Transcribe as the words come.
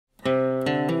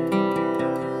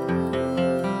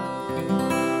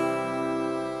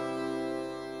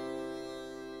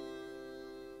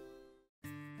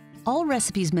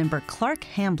Allrecipes member Clark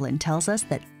Hamblin tells us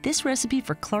that this recipe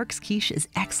for Clark's quiche is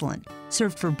excellent.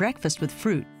 Served for breakfast with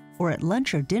fruit, or at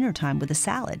lunch or dinner time with a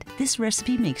salad, this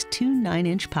recipe makes 2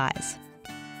 9-inch pies.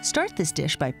 Start this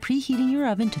dish by preheating your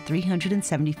oven to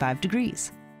 375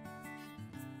 degrees.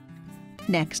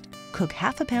 Next, cook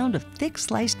half a pound of thick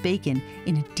sliced bacon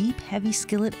in a deep, heavy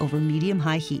skillet over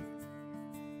medium-high heat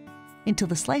until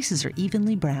the slices are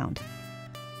evenly browned.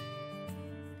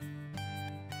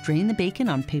 Drain the bacon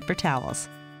on paper towels.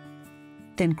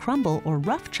 Then crumble or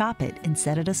rough chop it and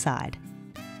set it aside.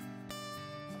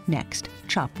 Next,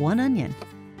 chop 1 onion.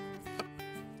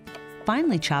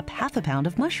 Finely chop half a pound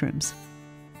of mushrooms.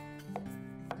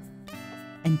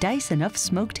 And dice enough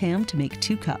smoked ham to make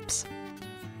 2 cups.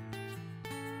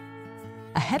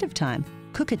 Ahead of time,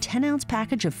 cook a 10-ounce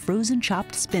package of frozen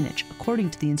chopped spinach according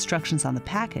to the instructions on the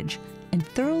package and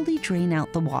thoroughly drain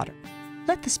out the water.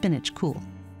 Let the spinach cool.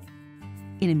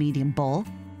 In a medium bowl,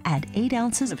 add 8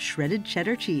 ounces of shredded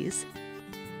cheddar cheese,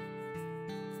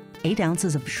 8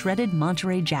 ounces of shredded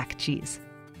Monterey Jack cheese,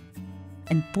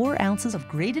 and 4 ounces of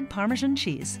grated Parmesan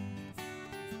cheese.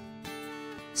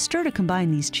 Stir to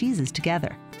combine these cheeses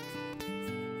together.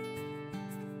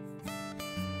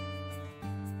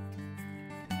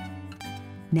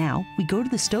 Now, we go to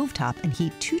the stovetop and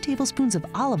heat 2 tablespoons of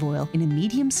olive oil in a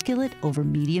medium skillet over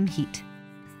medium heat.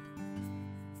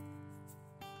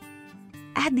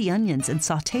 Add the onions and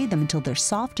sauté them until they're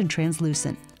soft and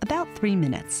translucent, about 3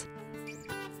 minutes.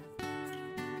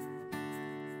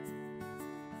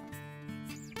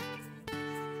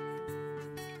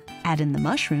 Add in the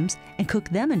mushrooms and cook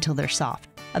them until they're soft,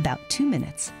 about 2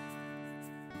 minutes.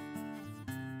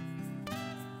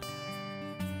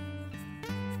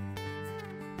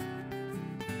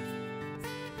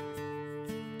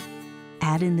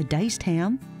 Add in the diced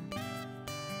ham,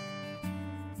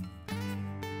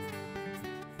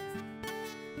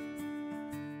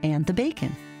 and the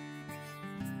bacon.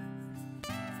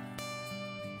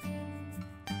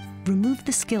 Remove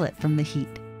the skillet from the heat.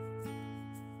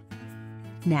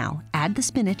 Now, add the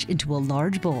spinach into a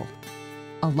large bowl,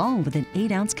 along with an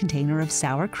 8-ounce container of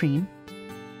sour cream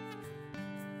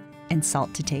and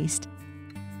salt to taste,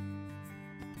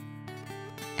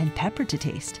 and pepper to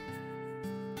taste.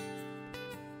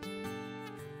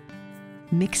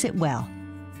 Mix it well.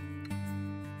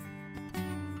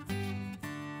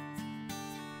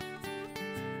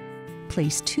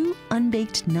 Place 2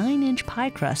 unbaked 9-inch pie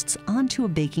crusts onto a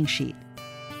baking sheet.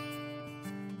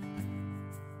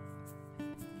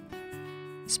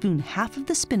 Spoon half of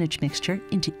the spinach mixture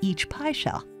into each pie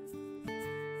shell.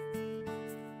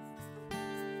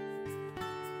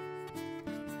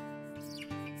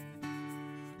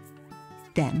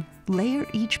 Then, layer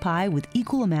each pie with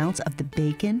equal amounts of the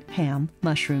bacon, ham,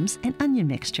 mushrooms, and onion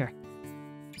mixture.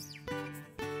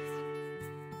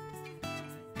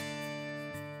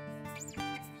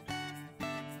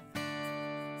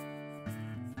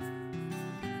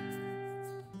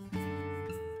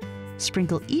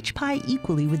 Sprinkle each pie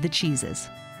equally with the cheeses.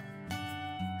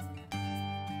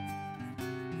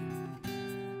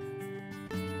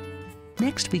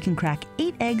 Next, we can crack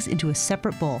 8 eggs into a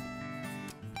separate bowl.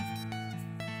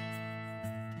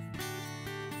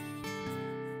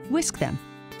 Whisk them.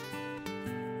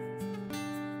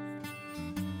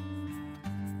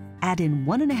 Add in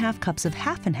 1½ cups of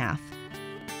half and half,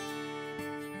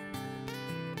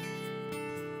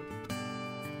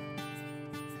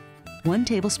 1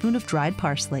 tablespoon of dried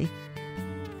parsley,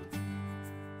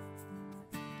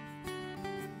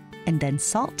 and then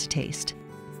salt to taste.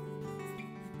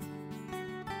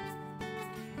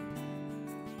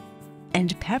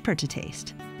 And pepper to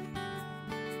taste.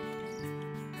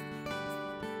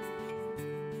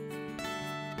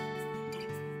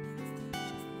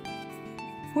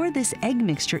 Pour this egg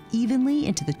mixture evenly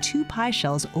into the 2 pie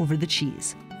shells over the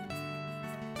cheese.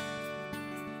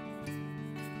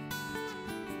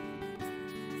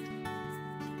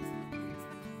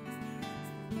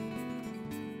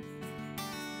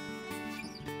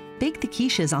 Bake the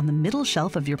quiches on the middle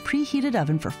shelf of your preheated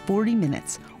oven for 40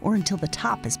 minutes, or until the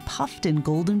top is puffed and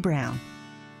golden brown.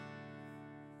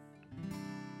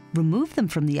 Remove them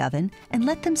from the oven and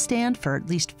let them stand for at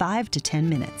least 5 to 10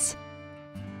 minutes.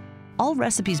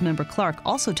 Allrecipes member Clark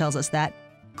also tells us that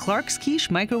Clark's quiche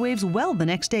microwaves well the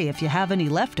next day if you have any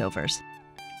leftovers.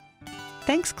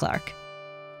 Thanks, Clark.